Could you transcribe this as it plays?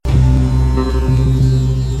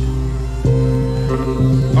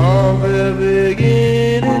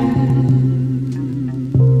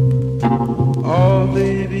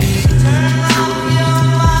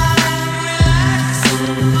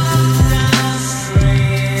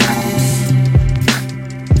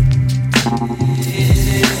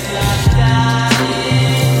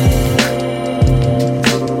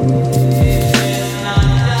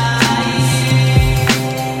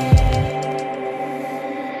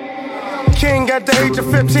king at the age of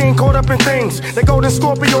 15, caught up in things. The golden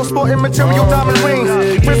Scorpio sporting material diamond rings.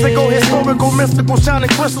 Physical, historical, mystical, shining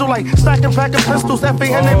crystal like stacking pack of pistols.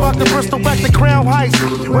 F.A.N. they rock the Bristol back to Crown Heights,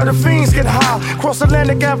 where the fiends get high. Cross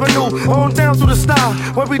Atlantic Avenue, on down through the sky.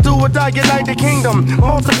 Where we do or die, unite the kingdom,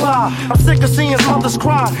 multiply. I'm sick of seeing mothers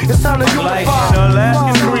cry. It's time to unify. Like an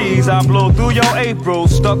Alaskan breeze, I blow through your April.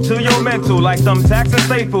 Stuck to your mental like some tax and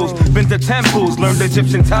staples. Been to temples, learned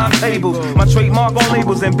Egyptian timetables. My trademark on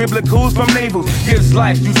labels and biblicals from navels. Gives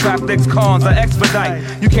life, you traffics, cons, I expedite.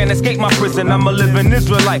 You can't escape my prison, I'm a living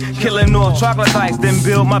Israelite. Killing all troglodytes, then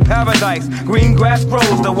build my paradise. Green grass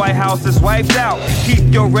grows, the White House is wiped out.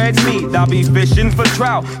 Keep your red meat, I'll be fishing for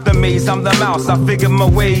trout. The maze, I'm the mouse, I figure my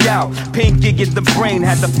way out. Pinky get the brain,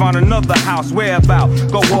 had to find another house. Where about?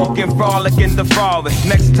 Go walk and frolic in the forest.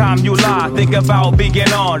 Next time you lie, think about being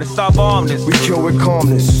honest. Stop harmless. We kill with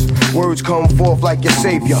calmness. Words come forth like your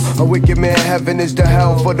savior. A wicked man, heaven is the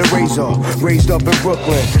hell for the razor. Raised up in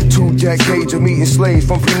Brooklyn, 2 decades of meeting slaves.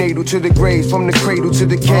 From prenatal to the graves, from the cradle to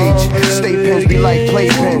the cage. State pens be like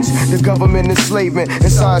playpens. The government enslavement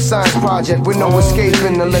inside science project with no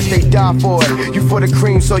escaping unless they die for it. You for the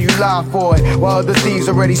cream, so you lie for it, while other thieves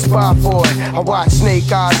already spy for it. I watch snake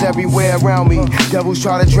eyes everywhere around me. Devils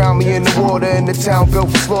try to drown me in the water. In the town built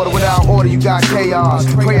for slaughter without order, you got chaos.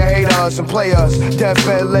 Pray I hate us and play us.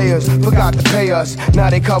 Deathbed layers, forgot to pay us. Now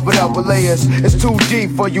they covered up with layers. It's too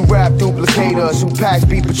deep for you rap duplicators who packs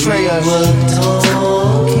be betrayers. We were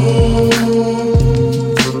talking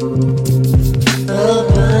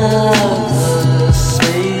about the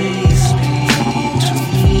space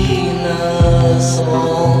between us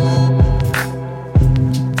all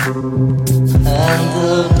and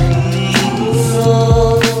the people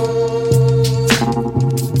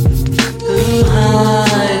who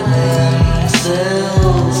hide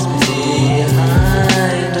themselves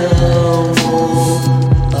behind a wall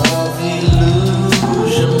of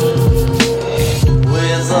illusion.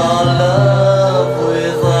 With our love, we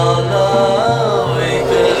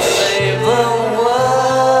could save the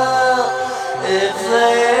world if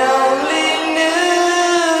they only knew.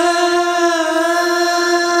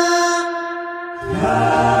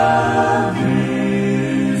 Love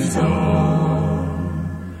is all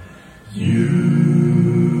you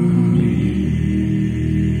need.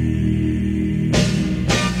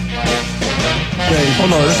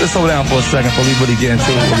 Hold on, let's slow down for a second before we really get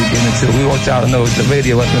into it. We want y'all to know the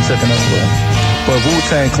radio has been taken over. But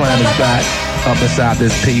Wu-Tang Clan is back up inside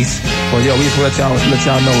this piece. Well, yo, we let y'all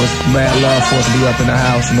know it's mad love for us to be up in the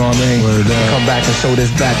house, you know what I mean? Come back and show this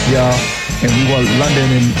back to y'all. And we want London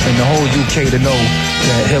and the whole UK to know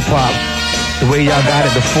that hip-hop, the way y'all got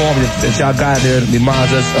it, the form that y'all got it, reminds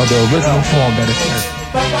us of the original form that it's in.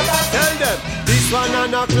 Tell them, this one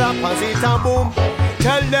and a clap as it a boom.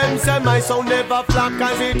 Tell them, say my sound never flap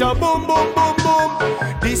as it a boom, boom, boom, boom.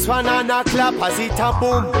 This one and a clap as it a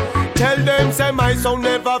boom. Tell them, say my sound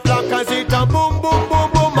never flap as it a boom, boom, boom,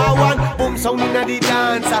 boom. I want boom sound inna the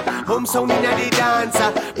dancer, boom sound inna the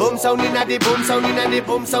dancer, boom sound inna the boom sound inna the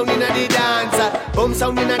boom sound inna the dancer, boom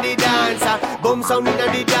sound inna the dancer, boom sound inna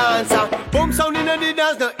the dancer, boom sound inna the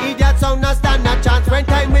dance. No idiot sound, no stand a chance. When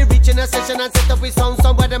time we reach in a session and set up with sound,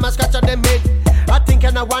 somewhere them a scratch on them head. I think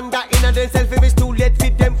I wonder in a themself if it's too late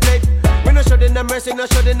fit them fled. We no show them no mercy, no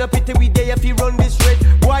show them no pity. We there if you run this red.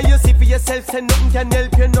 Why you see for yourself, say nothing can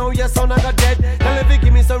help you now. Your son I got dead. Tell if you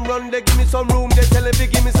give me some run, they give me some room. They tell if you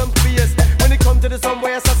give me some space. When it come to the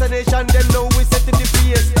somewhere assassination, them know we set in the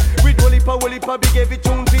pace. With Wally Pa, big every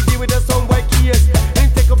tune video with a somewhere case. In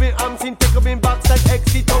take up in arms, in take up in box and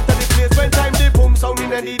exit out of the place. When time the boom sound in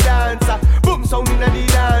the dancer, boom sound in the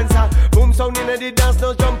dancer, boom sound in the dance,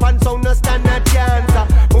 no jump and sound, no stand a chance.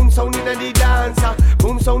 Boom sound in the dancer,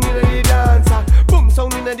 boom sound in the dancer, boom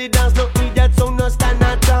sound in the dance, no idiot sound, no stand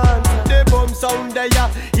a chance. The boom sound there,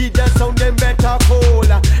 idiot sound them better cool.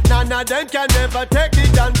 None of them can never take the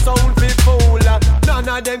dance sound for fool. None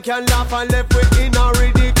of them can laugh and left with in a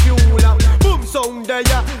ridicule. Boom sound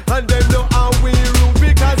there, and them know how we rule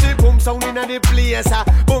because the boom sound in the place,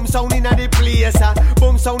 boom sound in the place,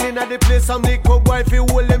 boom sound in the place. Some the cowboy fi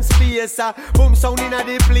hold them space. Boom sound in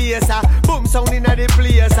the place, boom sound in the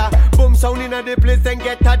place, boom sound in the place. Then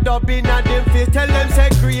get a dub in a them face. Tell them say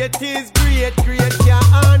great is great, great can't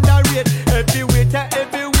underrate. Heavyweight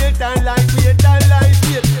and lightweight and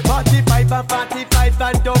lightweight. 45 and 45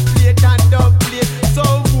 and dub plate and dub plate. So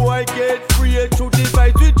boy get free through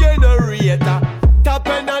device we generate. Top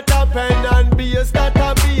end and bass that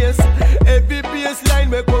a bass. Every bass line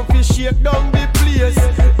we come fi shake down the place.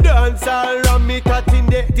 Dance around me cutting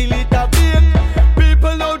the till it a beat.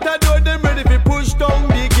 People out the door them ready fi push down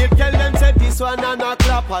the gate. Tell them say this one and a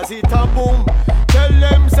clap as it a boom. Tell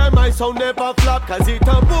them say my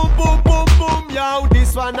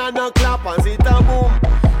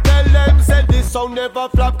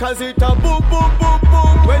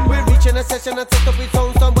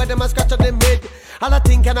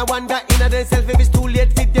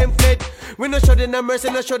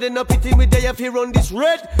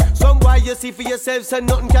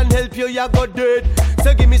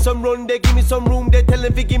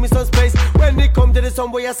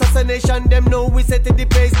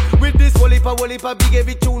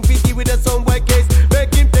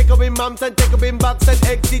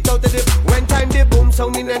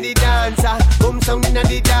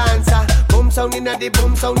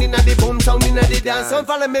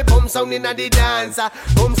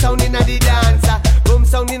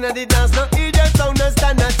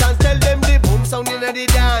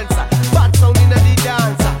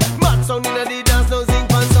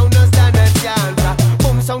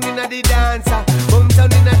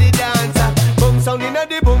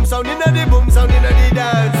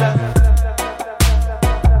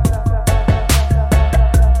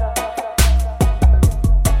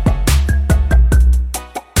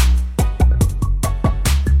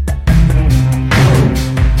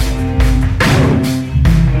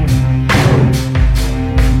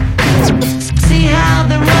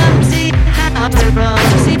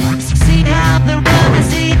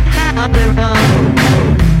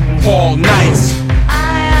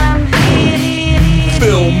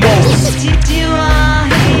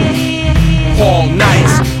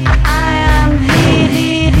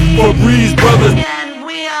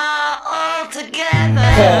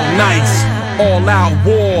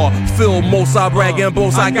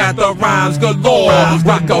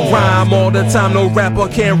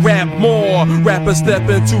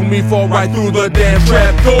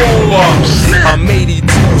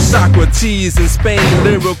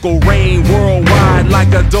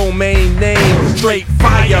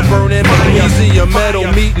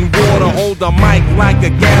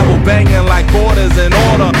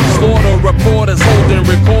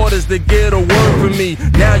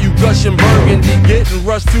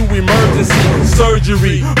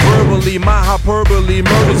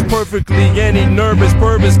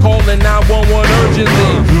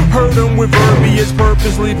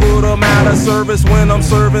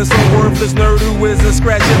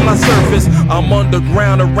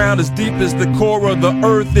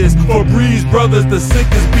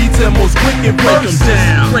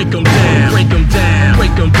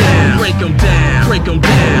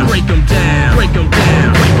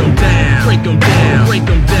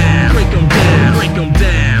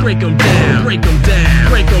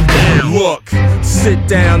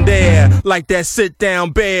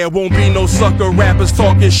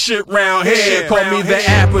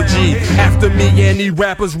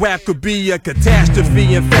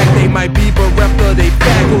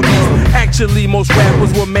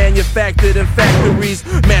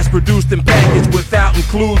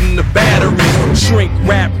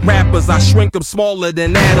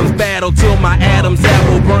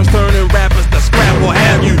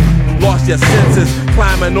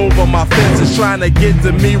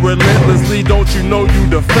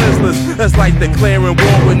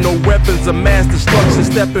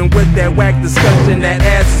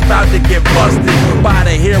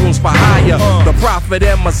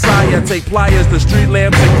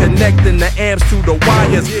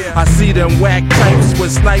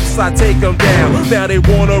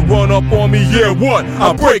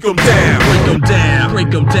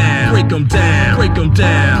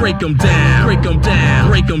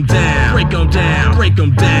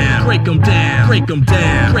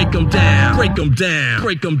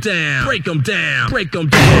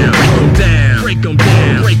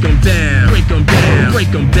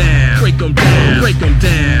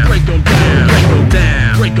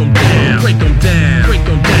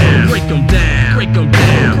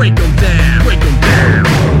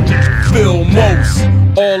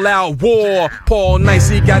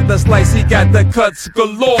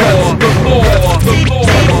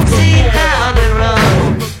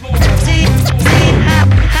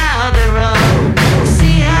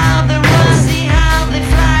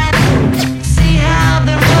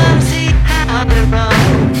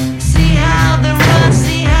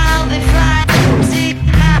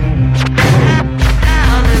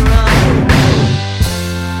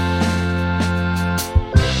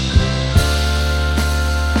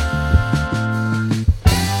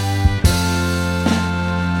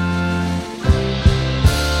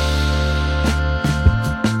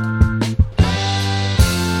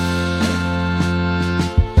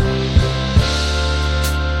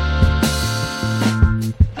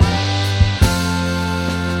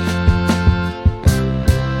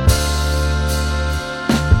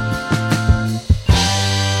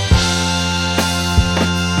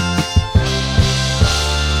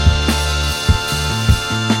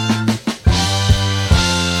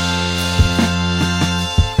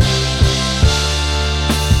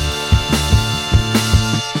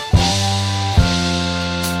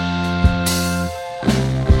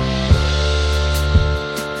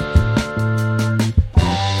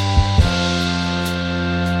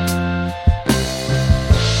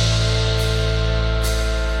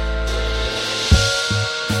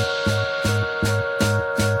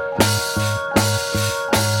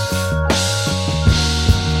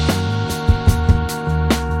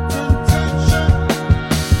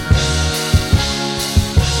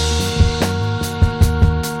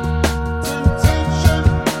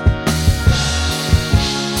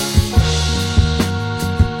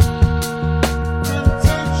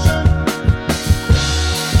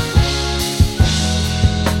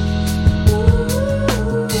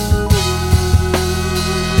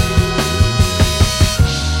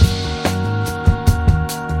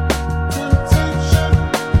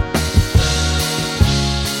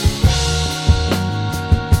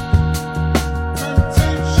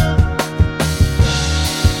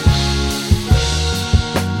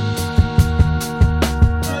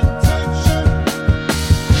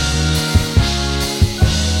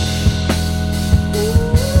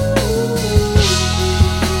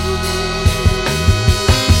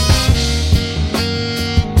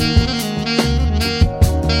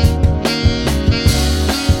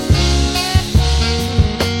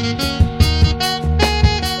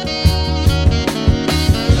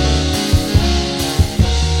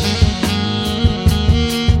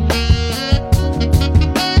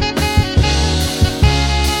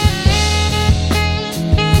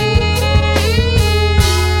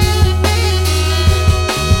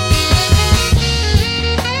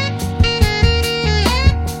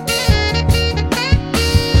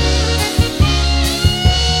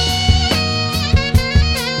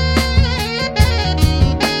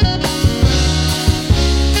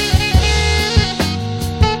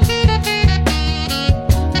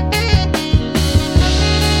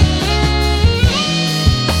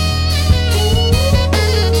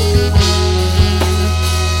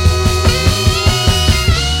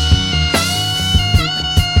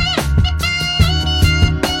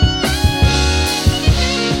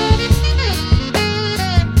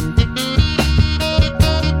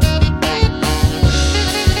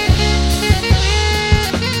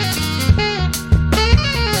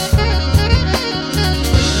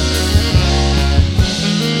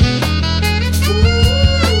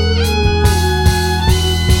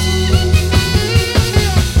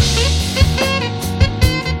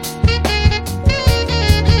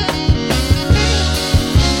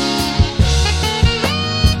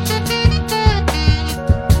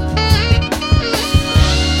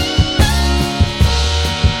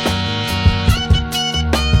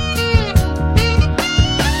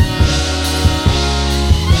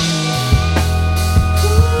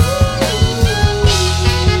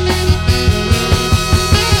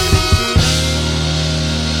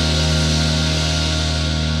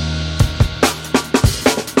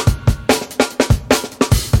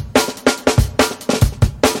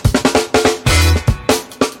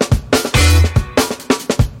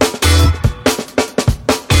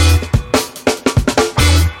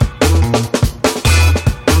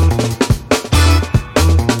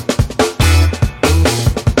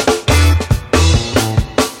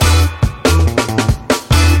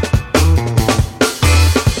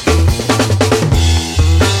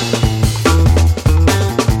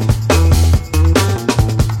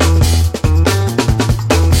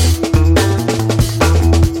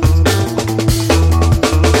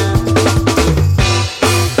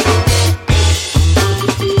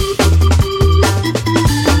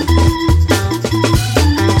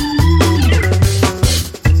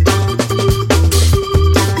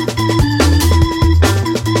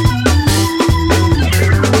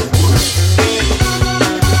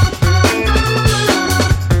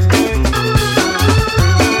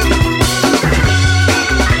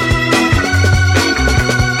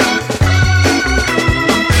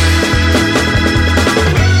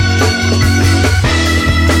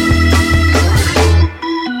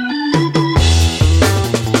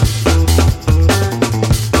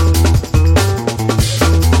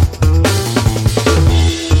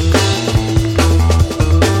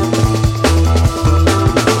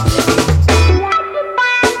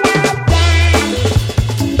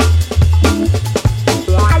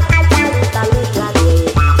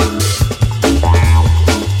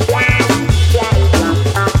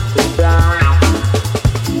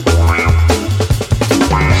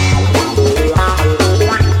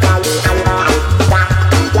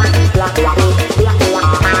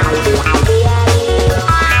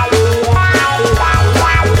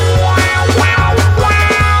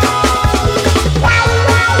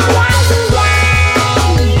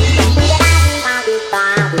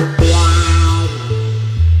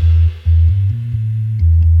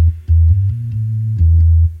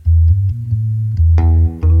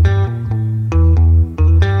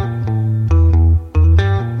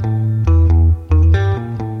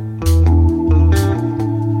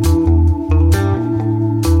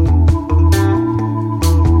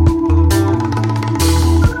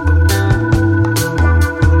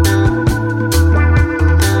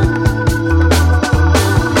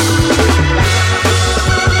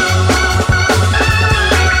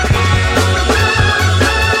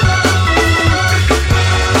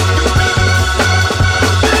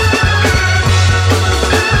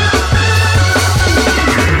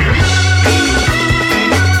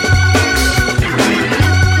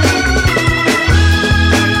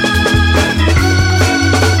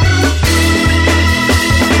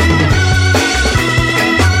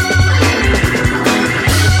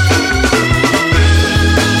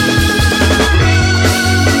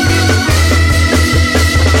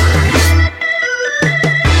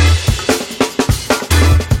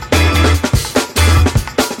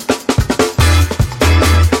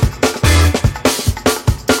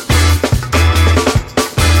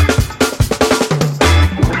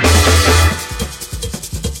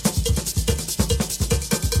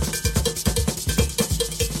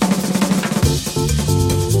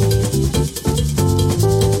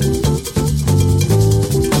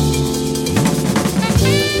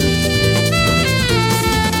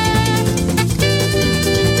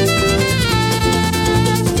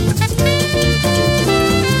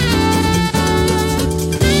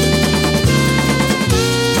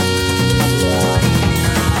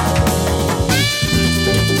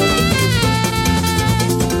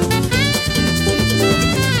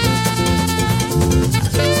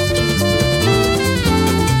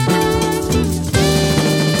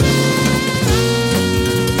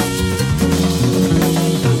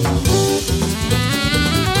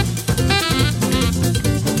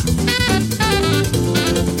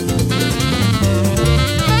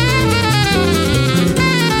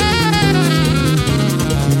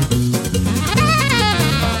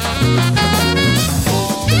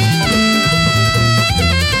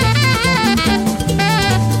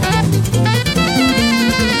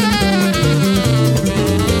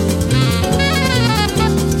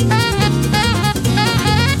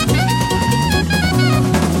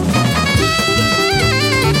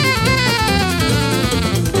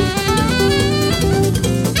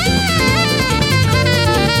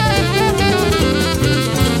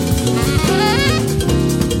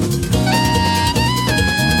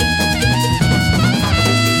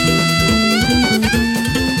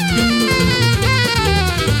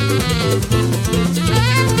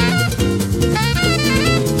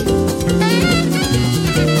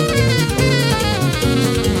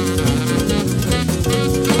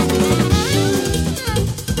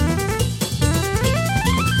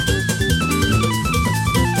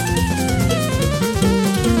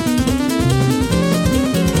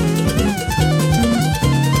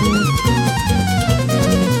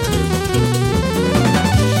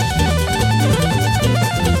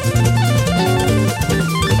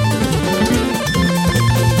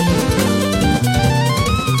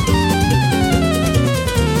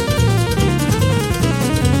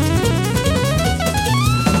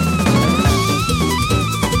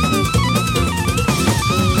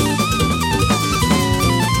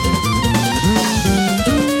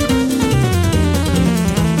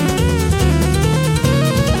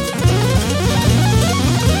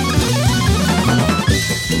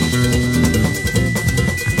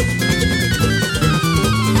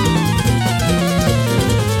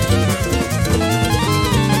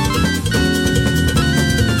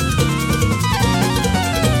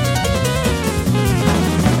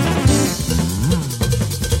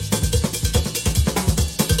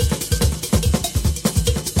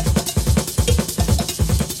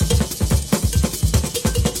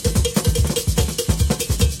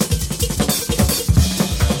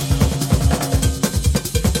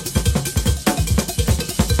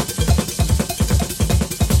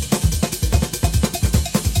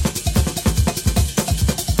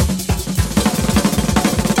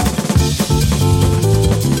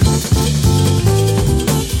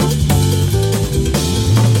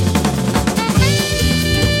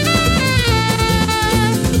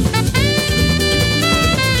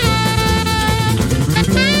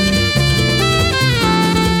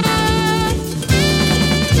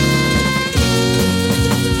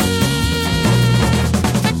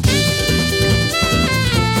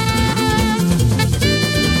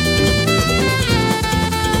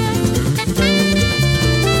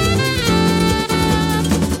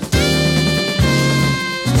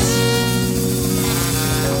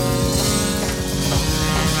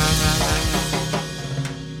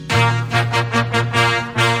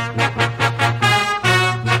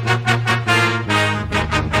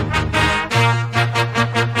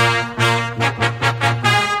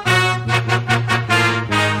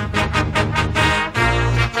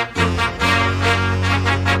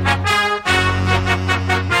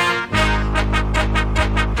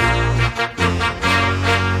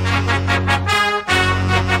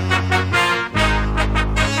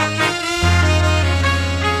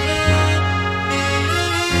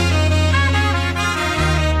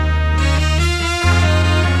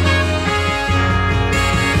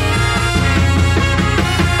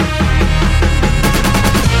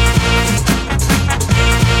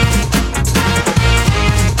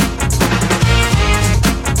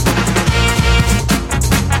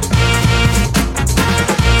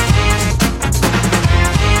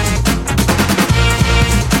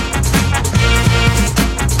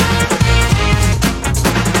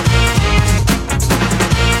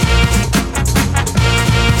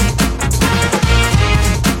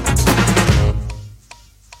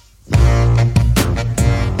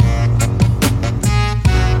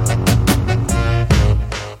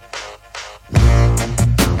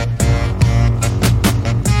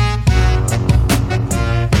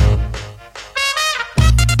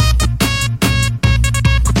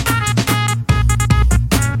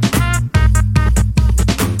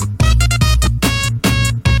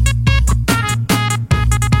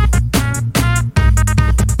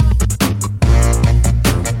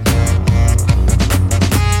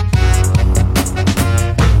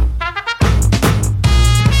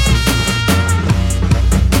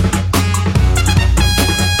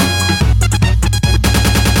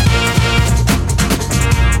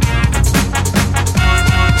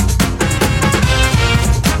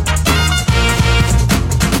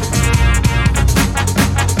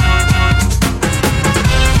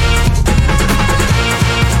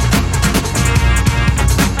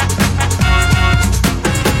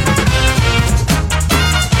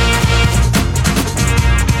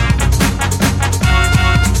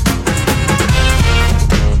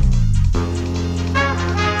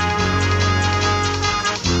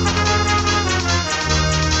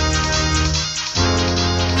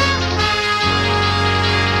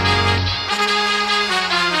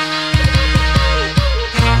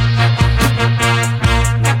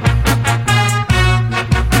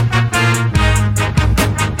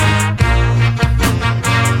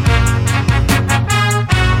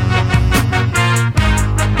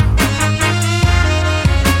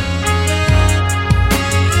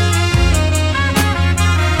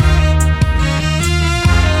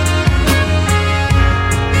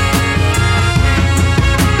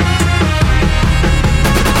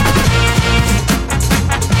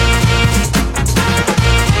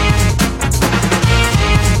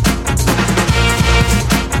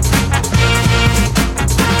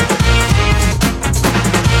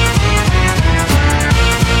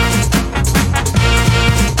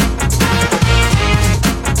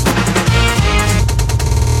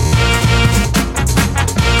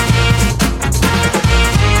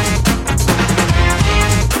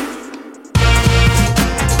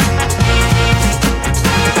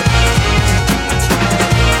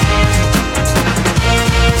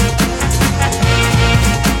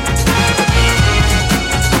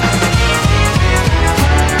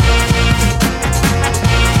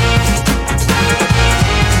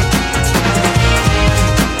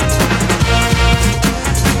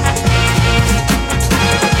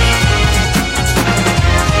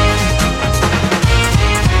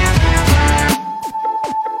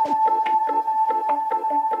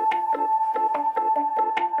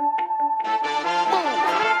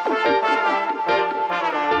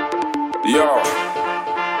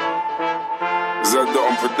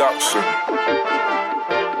Shit. I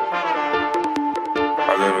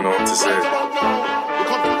don't even know what to say.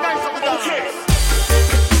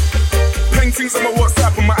 Paintings on my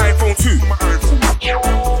WhatsApp on my iPhone too.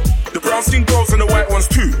 The brown skin girls and the white ones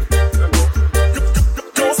too.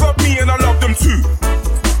 Girls love me and I love them too.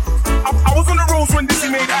 I was on the roads when Dizzy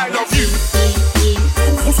made I Love You.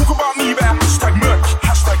 We'll talk about me, but hashtag merch.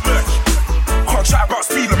 Can't chat about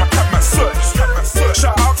speed like my cabman search.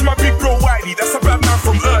 Shout out to my big bro Whitey, that's a bad man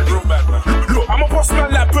from early. Look, I'm a boss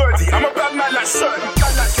man like Birdie, I'm a bad man like Shirley.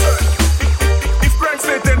 If Frank's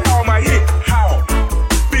dead, then how am I hit? How?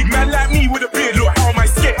 Big man like me with a beard, look, how am I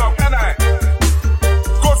scared? How can I?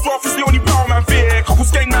 God's wrath is the only power man fear. Couple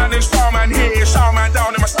skate man and shower man here, shower man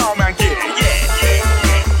down in my shower man gear.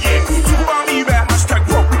 Yeah. Talk about me, man, hashtag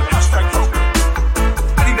problem.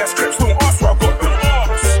 I think that's Crips, don't ask where I got them.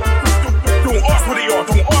 Don't ask what they are,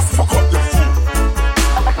 don't ask if I got them.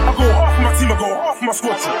 I go half my team, I go half my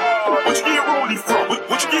squad. Where'd you get Rolly from?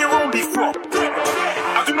 Where'd you get Rolly from?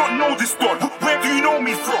 I do not know this dog. Where do you know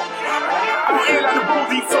me from? I'm here like the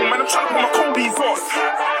Brody from, man, I'm trying to put my Cody's on.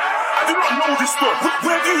 I do not know this dog.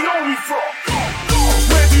 Where do you know me from?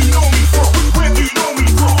 Where do you know me from? Where do you know me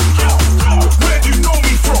from? Where do you know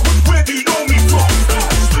me from? Where do you know me from?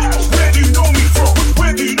 Where do you know me from?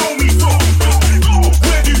 Where do you know me from?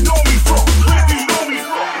 Where do you know me from? Where do you know me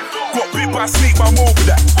from? Got bit by a snake, but I'm over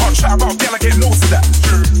that. Can't chat about girl, I get loads of that.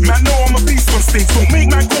 Man, know I'm a beast on stage. Don't make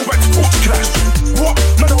man go back to Porch Clash. What?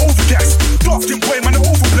 Man, I'm over gas. Daft boy, man, I'm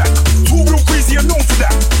over black. Too real crazy, I'm known for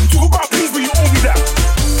that. Talk about peace, but you owe me that.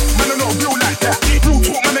 Man, I'm not real like that. Real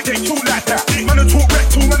talk, man, I get killed like that. Man, I talk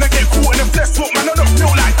rectal, man, I get caught in the flesh talk, man, I don't feel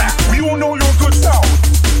like that. We all know you're a good sound.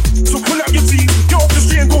 So pull out your teeth, get off the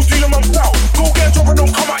street and go do your mum's out. Go get a job and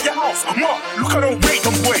don't come out your house. Look, I don't rate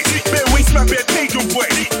them boys. Better waste man, better pay them boys.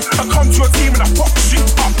 I come to a team and I fuck shit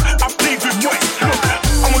up. I'm David West. Look,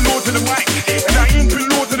 I'm a lord of the mic, and I ain't been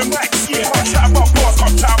lord of the mic. Can't chat about bars,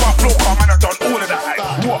 can't chat about flow, man, I done all of that.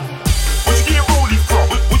 What? Where'd you get Rolly from?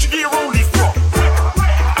 Where'd you get Rolly from?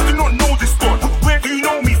 I do not know this dog. Where do you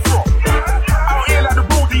know me from? Out here like the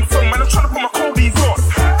Brody from, man, I'm trying to put my Cody's on.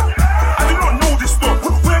 I do not know this dog.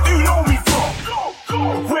 Where do you know me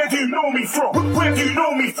from? Where do you know me from? Where do you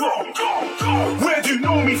know me from? Where do you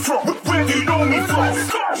know me from? Where do you know me from?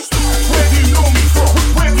 Where do you know me from?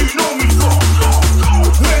 Where do you know me from?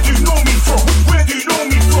 Where do you know me from? Where do you know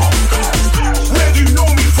me from? Where do you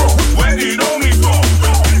know me from? Where do you know me from?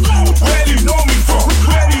 Where do you know me from?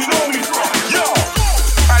 Where do you know me from? Yo,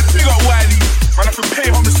 I big up Wiley, man, I can pay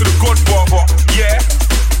homage to the Godfather. Yeah,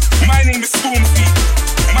 my name is Stormzy.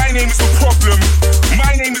 My name is The Problem.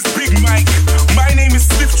 My name is Big Mike. My name is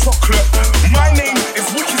Stiff Chocolate. My name is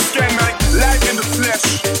Wicked Scare Mike. Live in the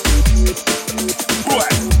flesh. Boy,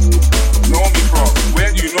 know me from?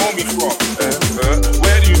 Where do you know me from?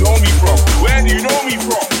 Where do you know me from? Where do you know me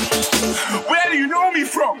from? Where do you know me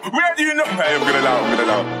from? Where do you know? Hey, I'm gonna allow.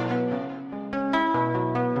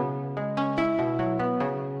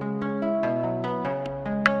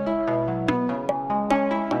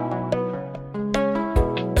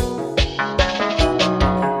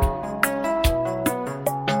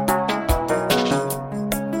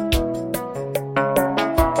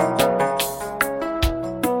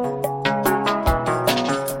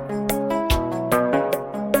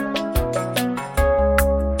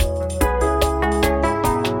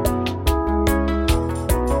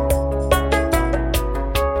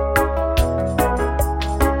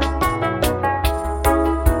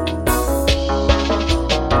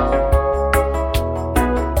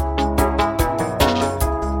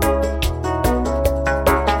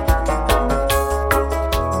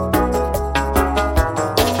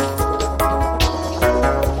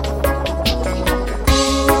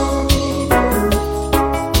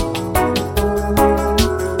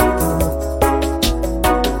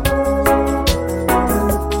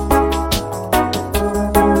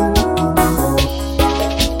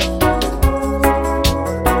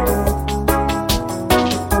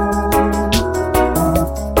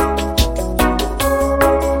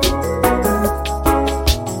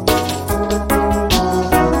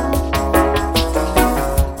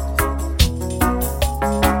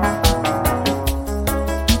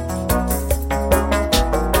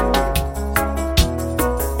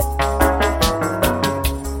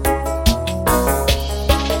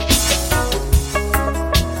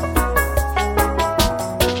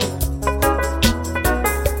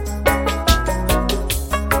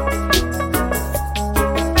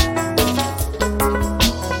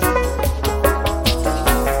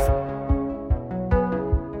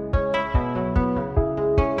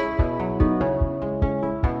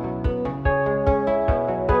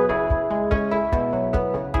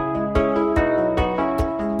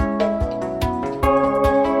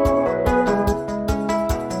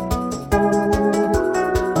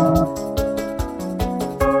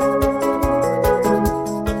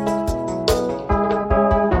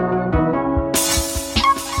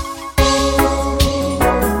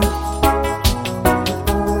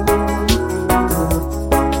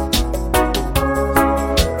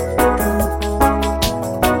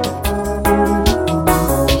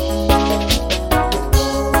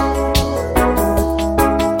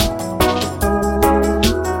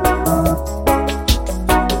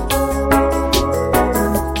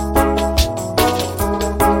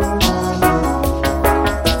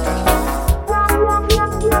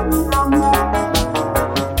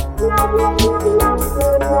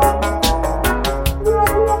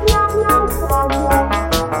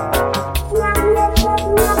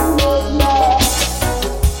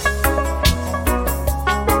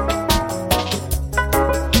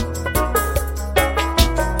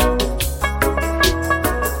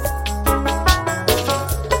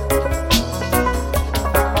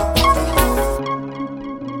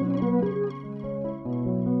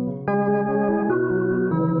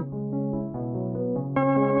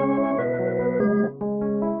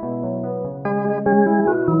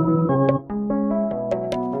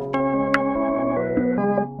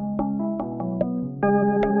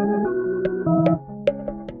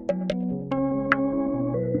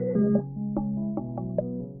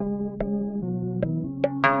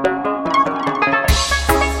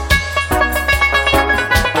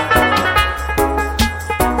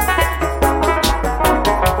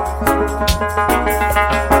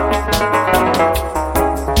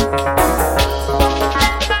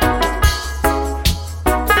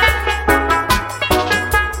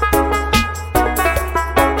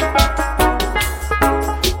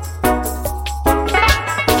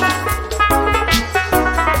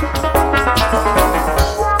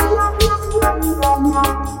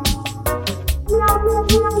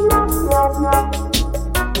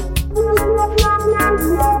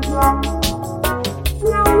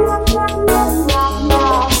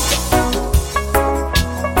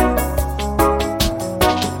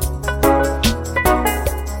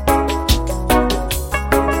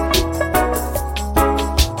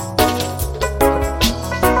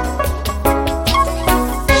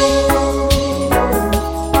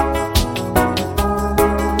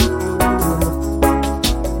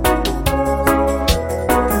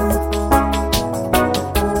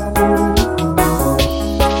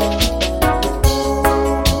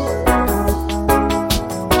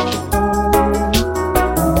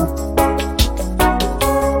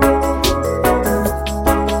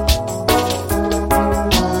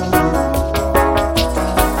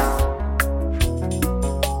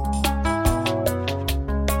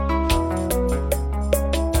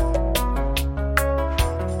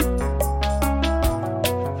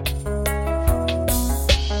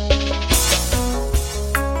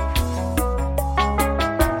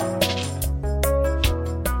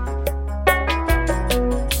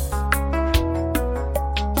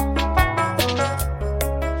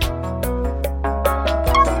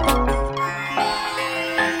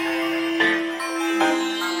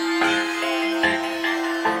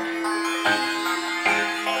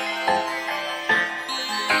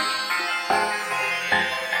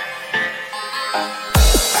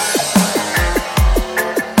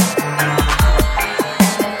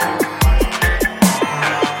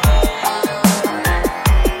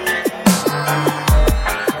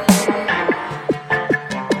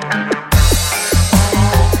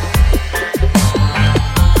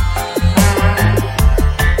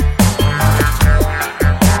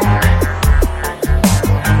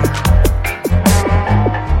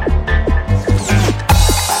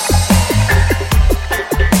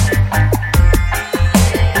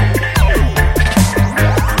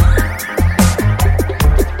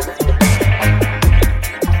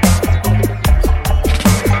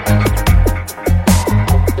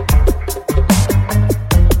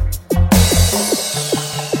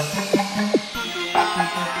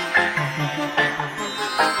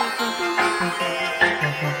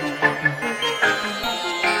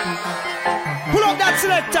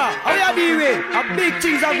 A big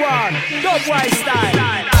things are gone. Dubwise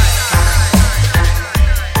style.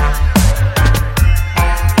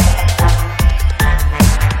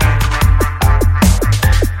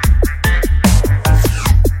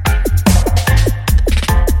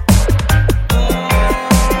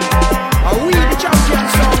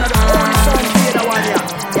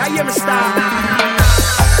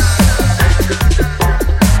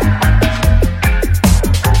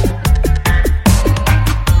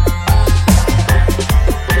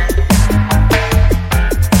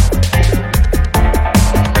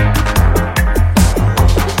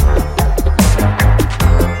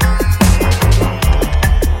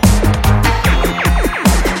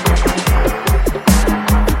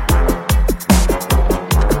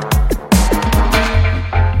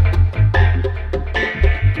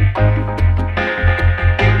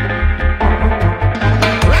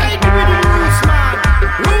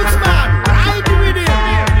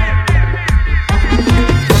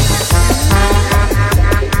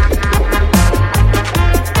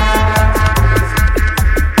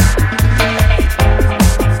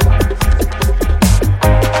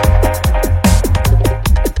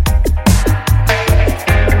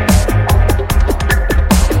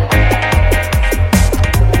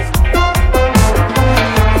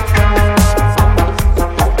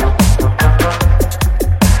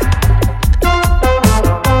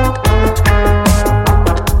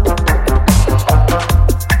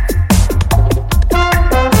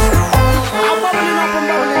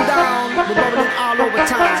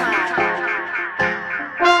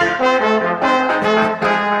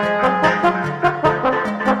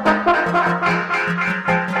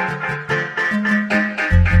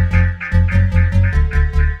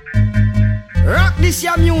 This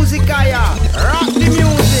your music, Aya. Rock the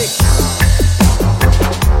music.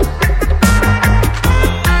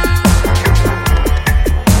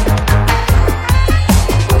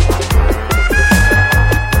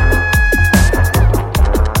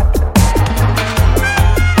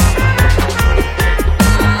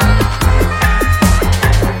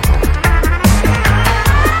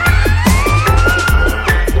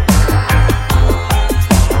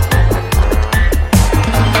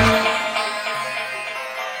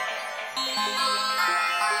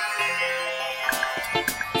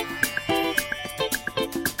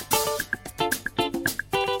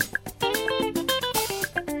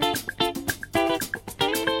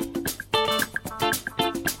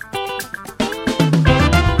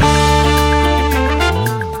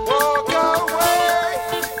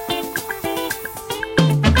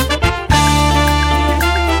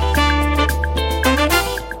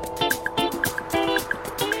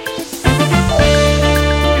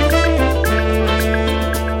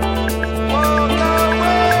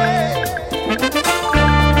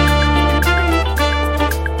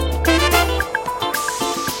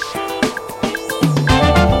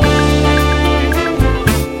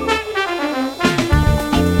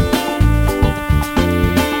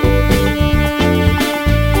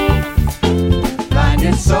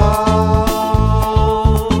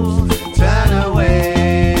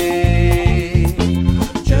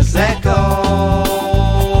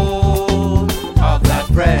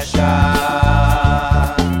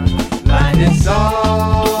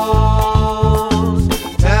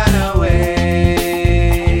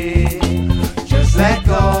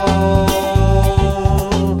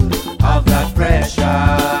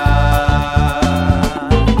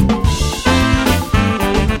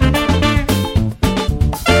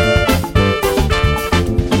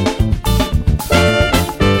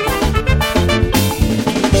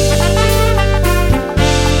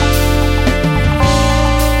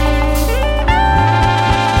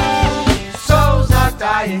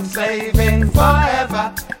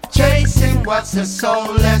 What's a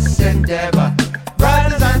soulless endeavor?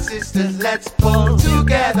 Brothers and sisters, let's pull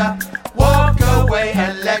together. Walk away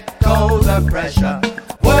and let go the pressure.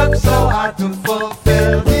 Work so hard to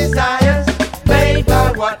fulfill desires made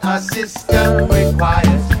by what our system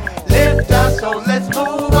requires. Lift our soul, let's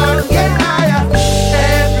move on, get higher.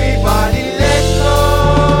 Everybody, let's go.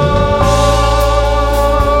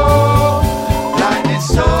 Blinded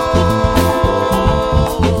souls,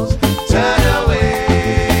 turn away.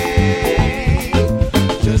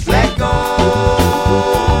 Just let go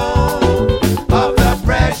of the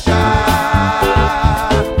pressure.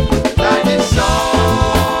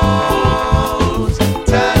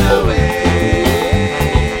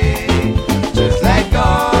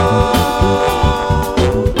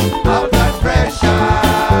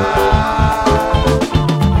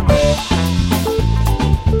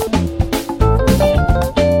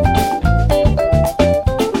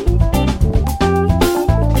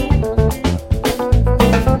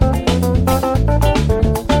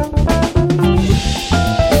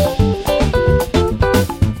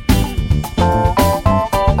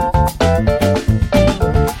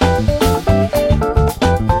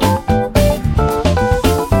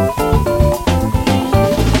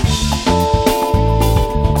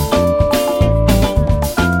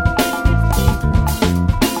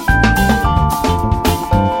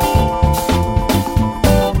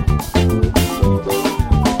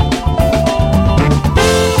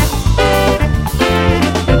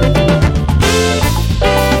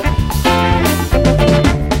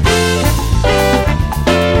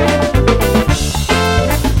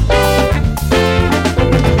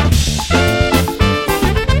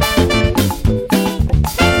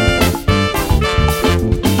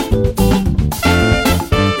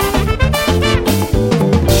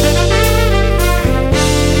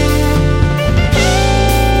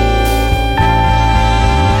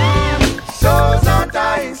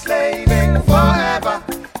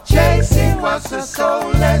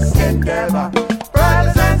 endeavor.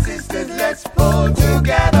 Brothers and sisters, let's pull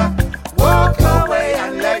together. Walk away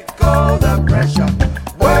and let go the pressure.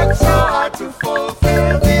 Work so hard to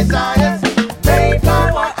fulfill desires. Made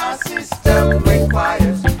for what our system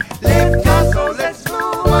requires. Lift us, so let's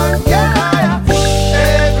move on, get higher.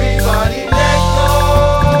 Everybody let go.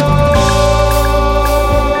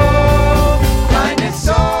 Blinded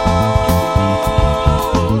souls,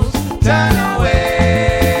 turn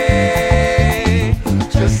away.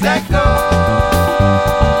 Just let go.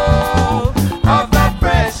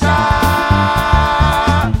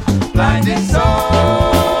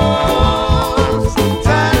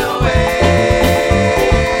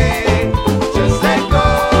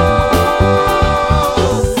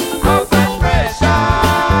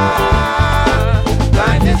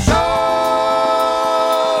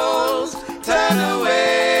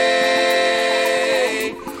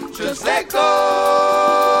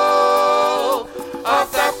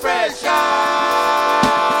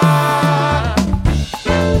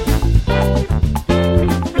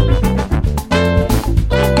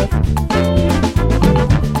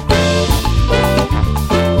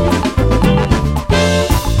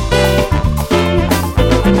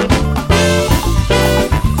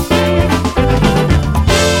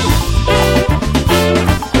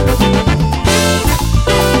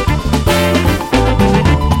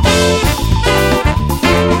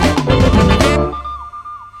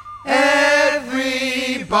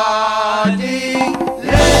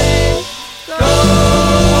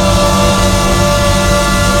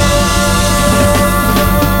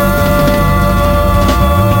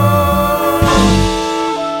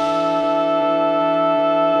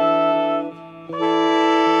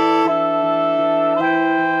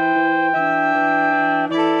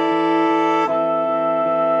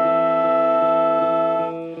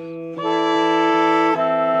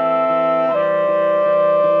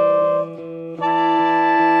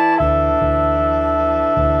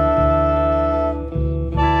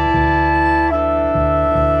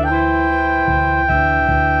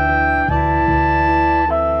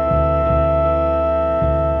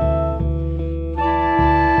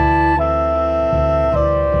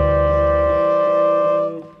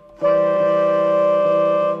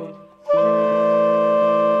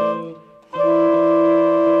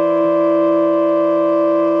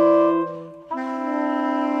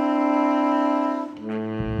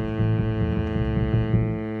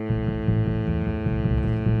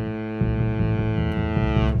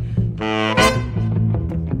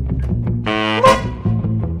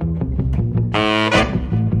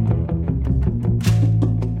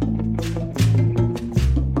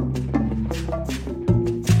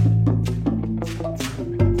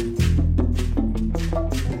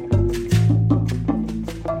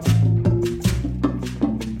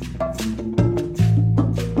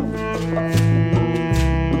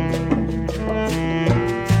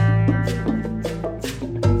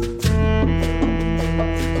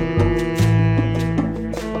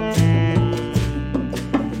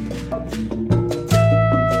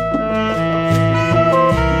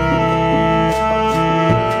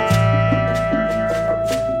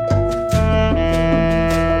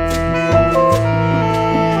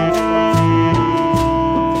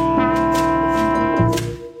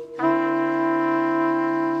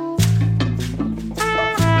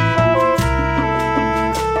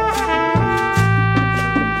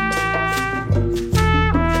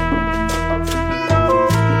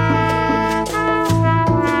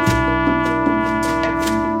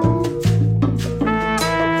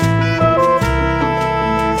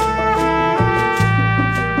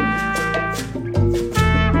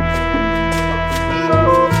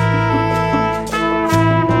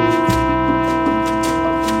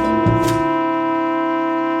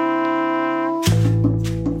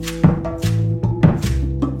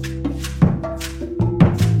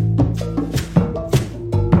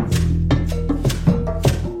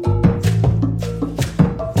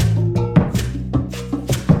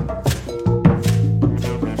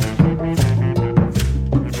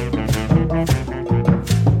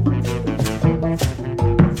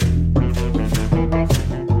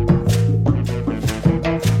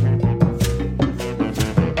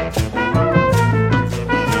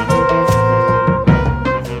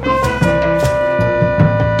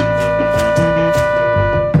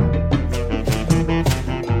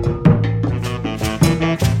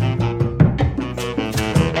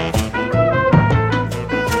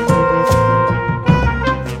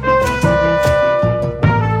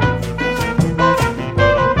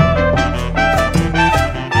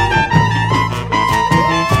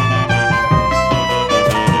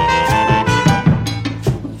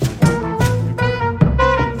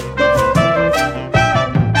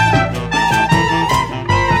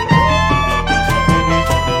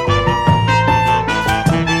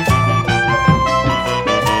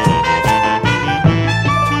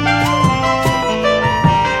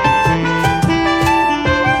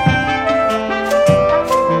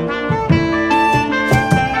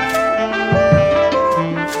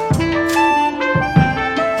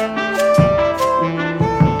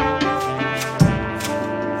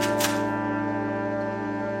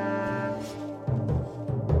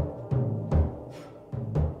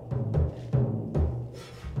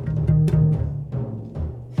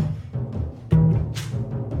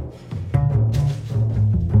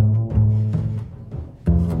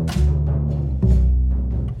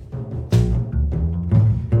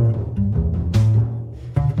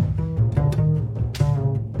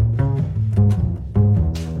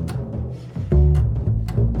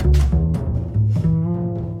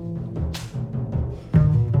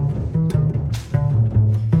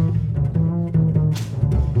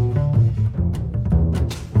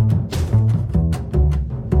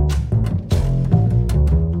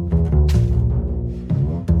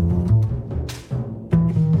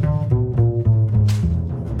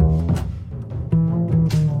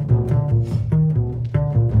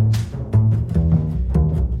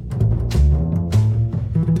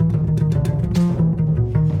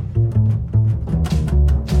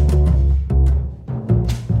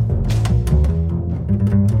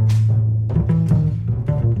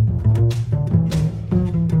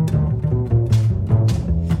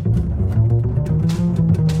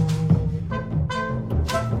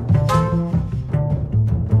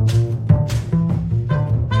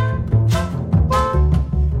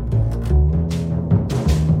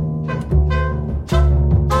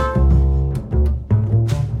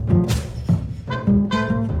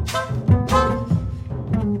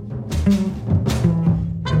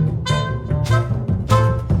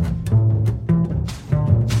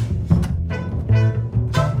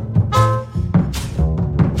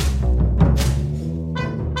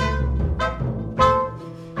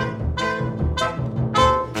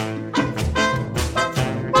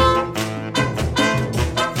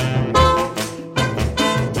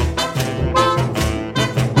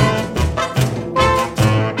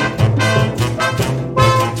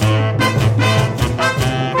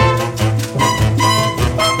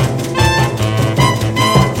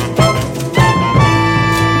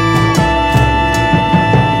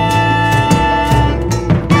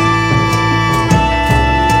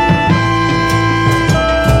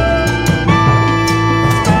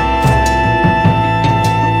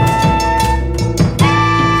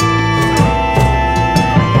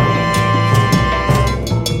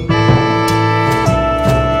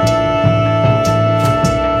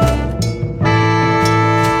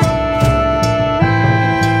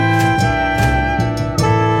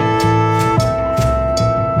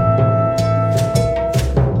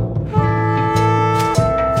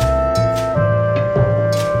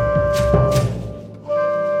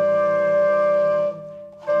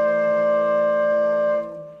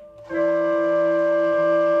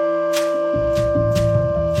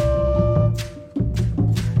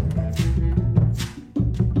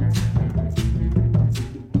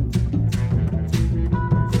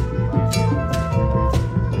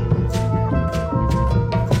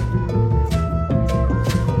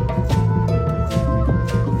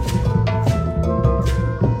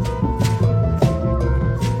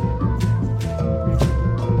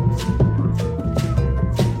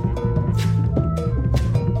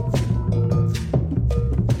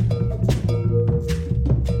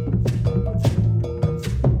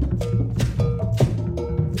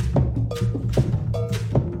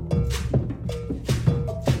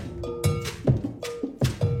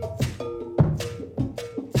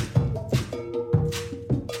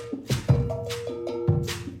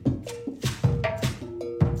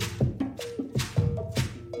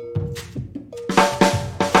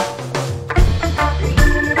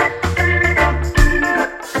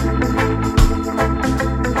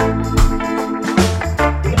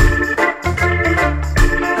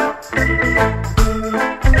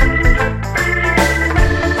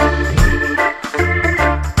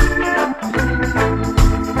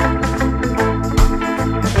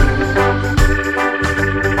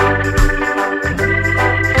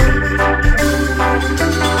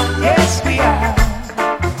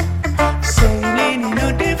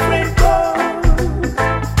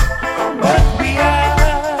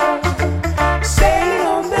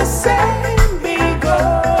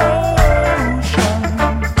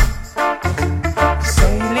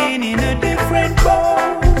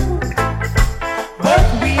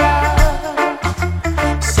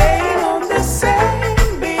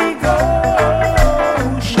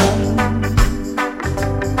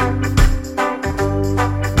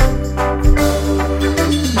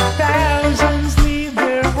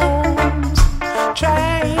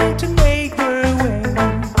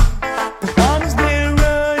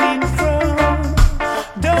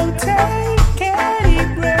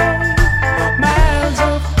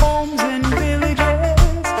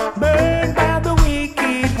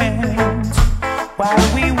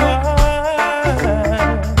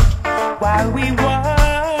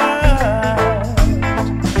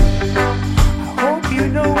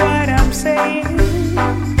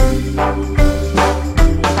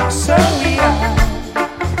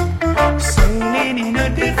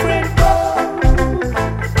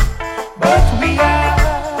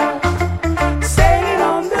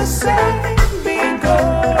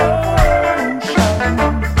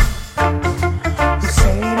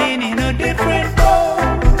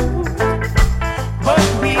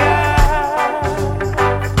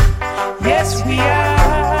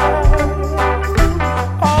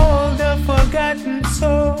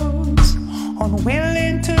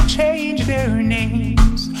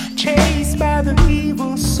 journeys, chased by the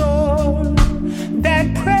evil soul that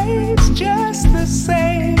prays just the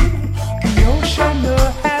same. The ocean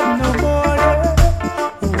will have no border.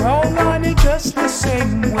 We're all on it just the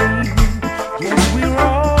same way. Yes, we're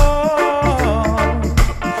all.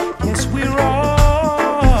 Yes, we're all.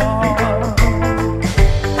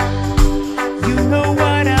 You know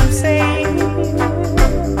what I'm saying?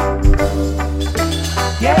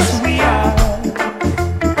 Yes, we are.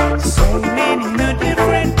 Sailing in a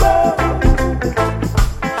different boat.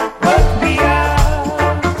 But we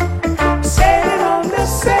are sailing on the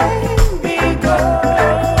same big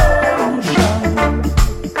ocean.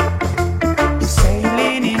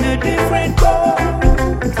 Sailing in a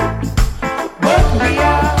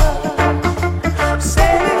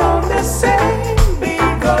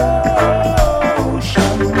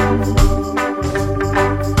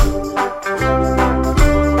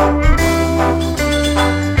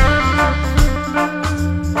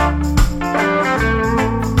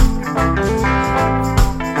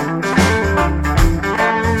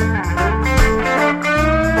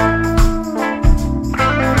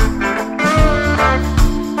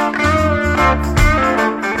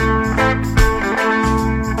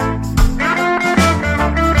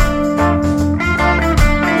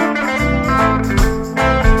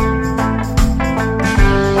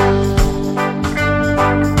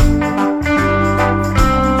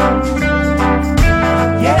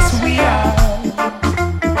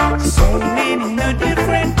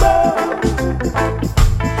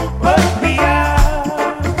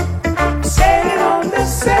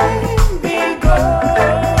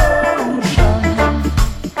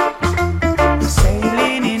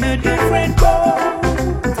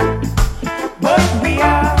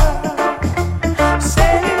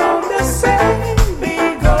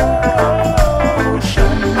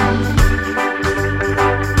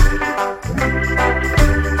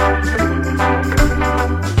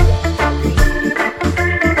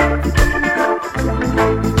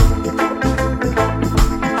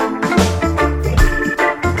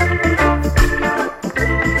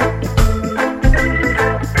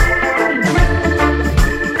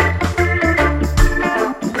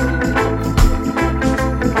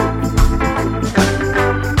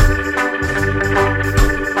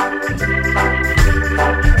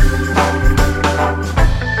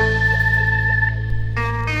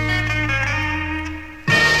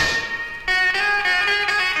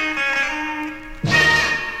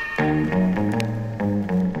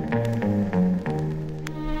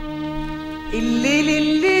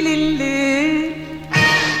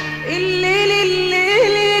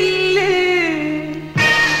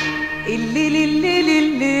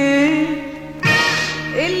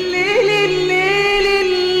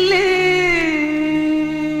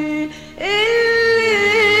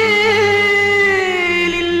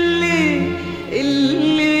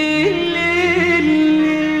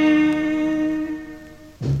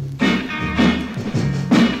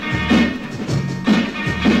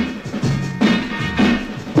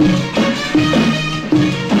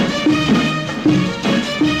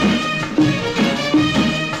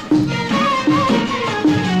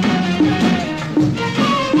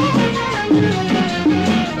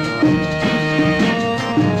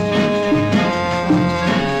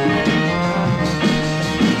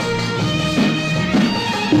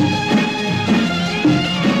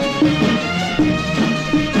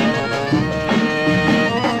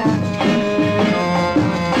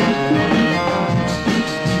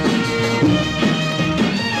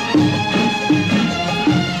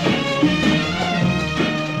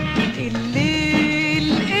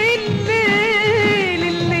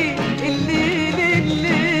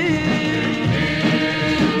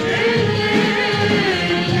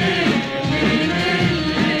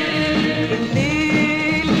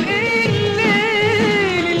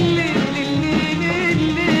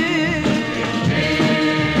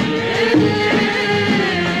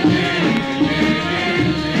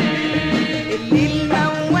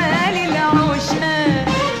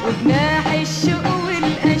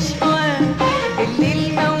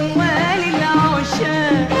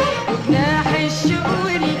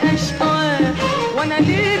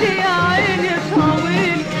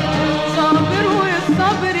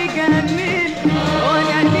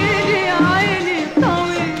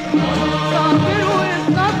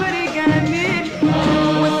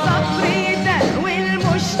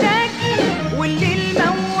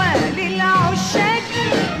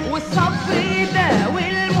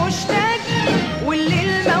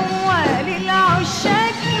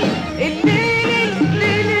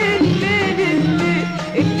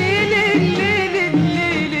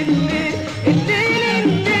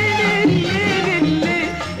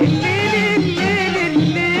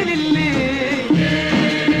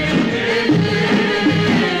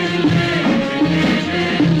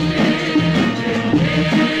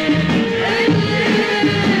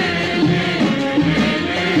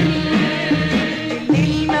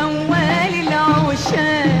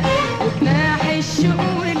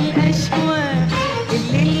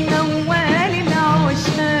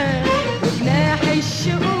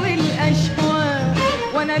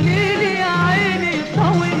عيني يا عيني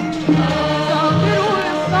طويل